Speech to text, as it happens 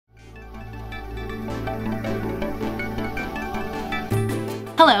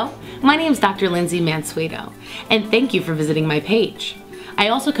Hello, my name is Dr. Lindsey Mansueto, and thank you for visiting my page. I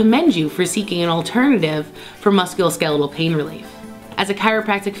also commend you for seeking an alternative for musculoskeletal pain relief. As a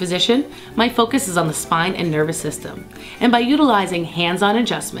chiropractic physician, my focus is on the spine and nervous system, and by utilizing hands-on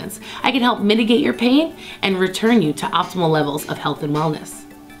adjustments, I can help mitigate your pain and return you to optimal levels of health and wellness.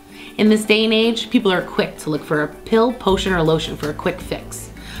 In this day and age, people are quick to look for a pill, potion, or lotion for a quick fix,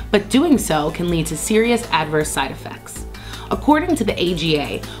 but doing so can lead to serious adverse side effects. According to the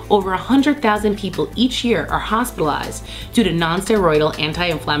AGA, over 100,000 people each year are hospitalized due to non-steroidal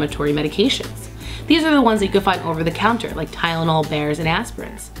anti-inflammatory medications. These are the ones that you can find over the counter, like Tylenol, Bears, and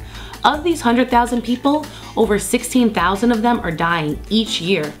aspirins. Of these 100,000 people, over 16,000 of them are dying each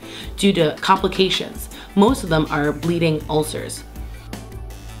year due to complications. Most of them are bleeding ulcers.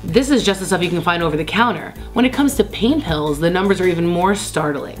 This is just the stuff you can find over the counter. When it comes to pain pills, the numbers are even more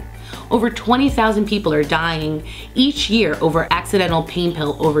startling. Over 20,000 people are dying each year over accidental pain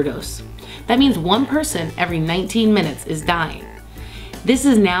pill overdose. That means one person every 19 minutes is dying. This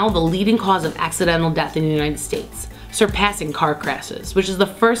is now the leading cause of accidental death in the United States, surpassing car crashes, which is the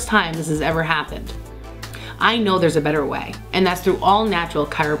first time this has ever happened. I know there's a better way, and that's through all-natural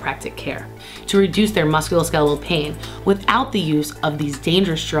chiropractic care to reduce their musculoskeletal pain without the use of these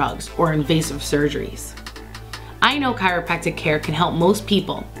dangerous drugs or invasive surgeries. I know chiropractic care can help most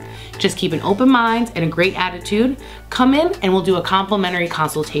people. Just keep an open mind and a great attitude. Come in and we'll do a complimentary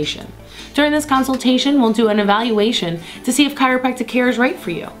consultation. During this consultation, we'll do an evaluation to see if chiropractic care is right for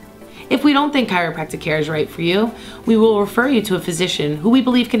you. If we don't think chiropractic care is right for you, we will refer you to a physician who we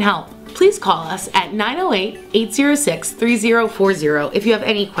believe can help. Please call us at 908-806-3040 if you have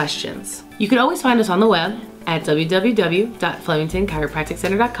any questions. You can always find us on the web at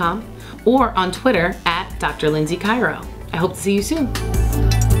www.flemingtonchiropracticcenter.com or on Twitter at Dr. Lindsey Chiro. I hope to see you soon.